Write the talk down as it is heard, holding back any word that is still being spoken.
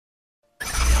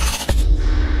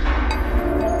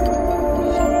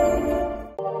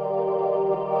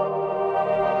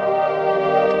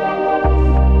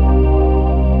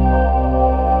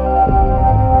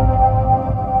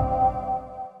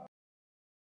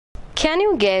Can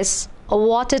you guess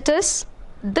what it is?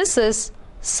 This is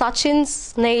Sachin's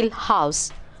snail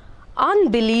house.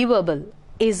 Unbelievable,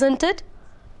 isn't it?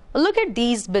 Look at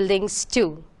these buildings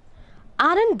too.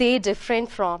 Aren't they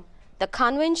different from the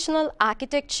conventional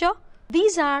architecture?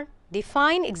 These are the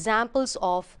fine examples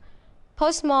of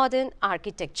postmodern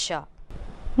architecture.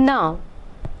 Now,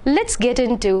 let's get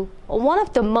into one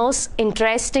of the most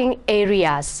interesting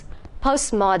areas,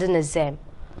 postmodernism.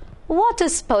 What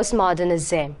is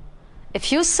postmodernism?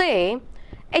 If you say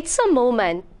it's a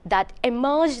movement that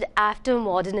emerged after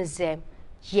modernism,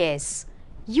 yes,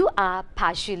 you are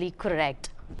partially correct.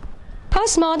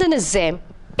 Postmodernism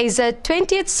is a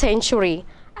 20th century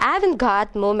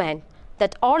avant-garde movement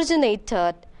that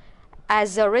originated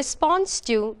as a response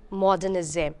to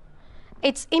modernism.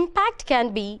 Its impact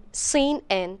can be seen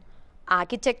in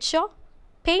architecture,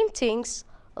 paintings,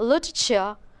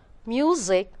 literature,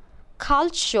 music,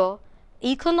 culture,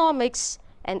 economics,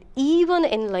 and even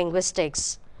in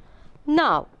linguistics.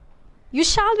 Now, you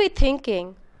shall be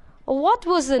thinking, what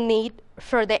was the need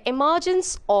for the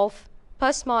emergence of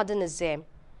postmodernism?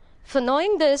 For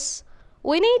knowing this,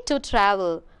 we need to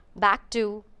travel back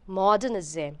to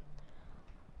modernism.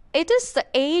 It is the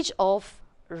age of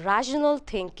rational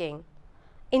thinking,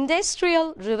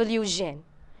 industrial revolution,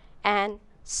 and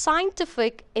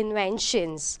scientific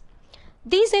inventions.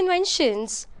 These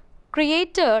inventions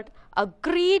created a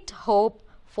great hope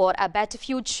for a better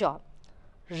future.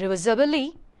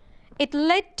 Reversibly, it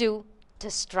led to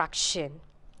destruction.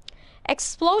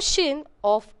 Explosion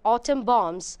of atom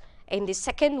bombs in the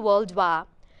Second World War,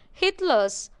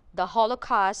 Hitler's the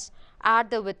Holocaust are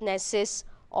the witnesses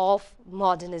of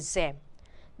modernism.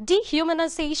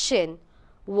 Dehumanization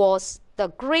was the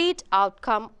great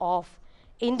outcome of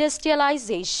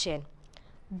industrialization.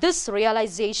 This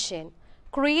realization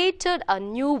created a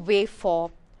new way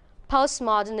for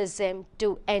postmodernism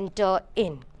to enter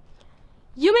in.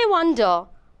 You may wonder,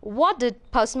 what did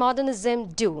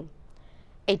postmodernism do?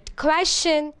 It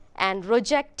questioned and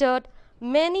rejected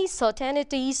many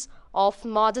certainties of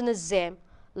modernism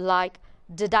like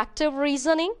deductive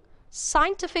reasoning,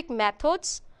 scientific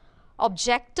methods,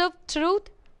 objective truth,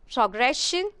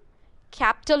 progression,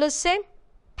 capitalism,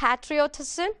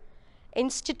 patriotism,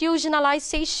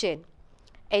 institutionalization.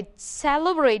 It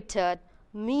celebrated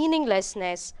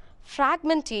meaninglessness,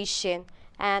 fragmentation,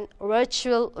 and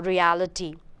virtual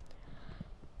reality.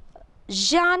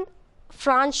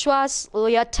 Jean-François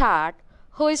Lyotard,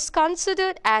 who is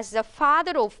considered as the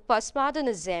father of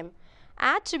postmodernism,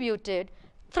 attributed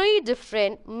three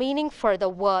different meanings for the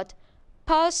word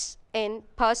post in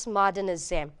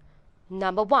postmodernism.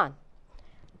 Number one,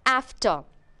 after.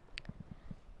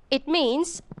 It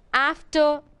means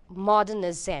after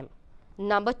modernism.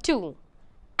 Number two,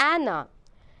 ana.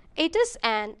 It is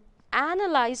an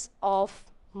analysis of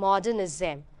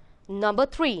modernism. Number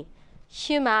three,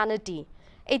 humanity.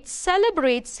 It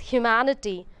celebrates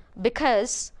humanity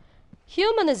because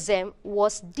humanism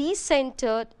was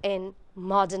decentered in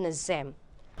modernism.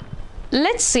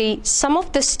 Let's see some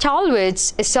of the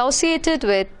stalwarts associated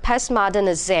with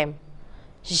postmodernism.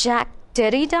 Jacques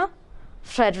Derrida,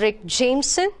 Frederick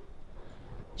Jameson,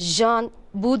 Jean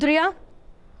Baudrillard,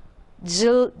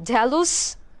 Gilles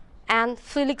Deleuze, and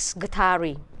Felix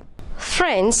Guattari.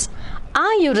 Friends,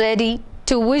 are you ready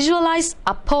to visualize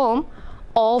a poem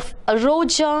of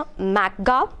Roger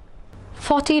McGough?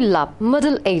 40 love,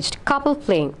 middle-aged couple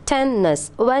playing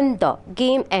tennis. When the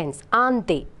game ends and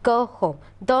they go home,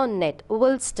 the net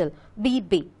will still be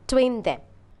between them.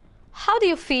 How do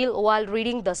you feel while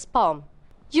reading this poem?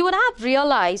 You would have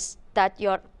realized that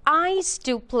your eyes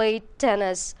to play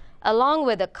tennis along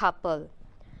with a couple.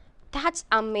 That's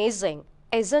amazing,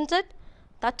 isn't it?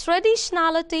 The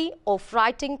traditionality of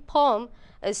writing poem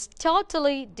is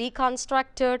totally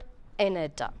deconstructed in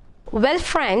it. Well,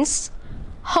 friends,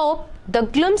 hope the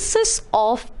glimpses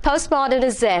of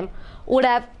postmodernism would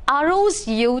have aroused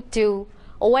you to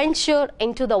venture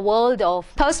into the world of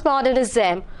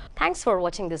postmodernism. Thanks for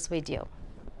watching this video.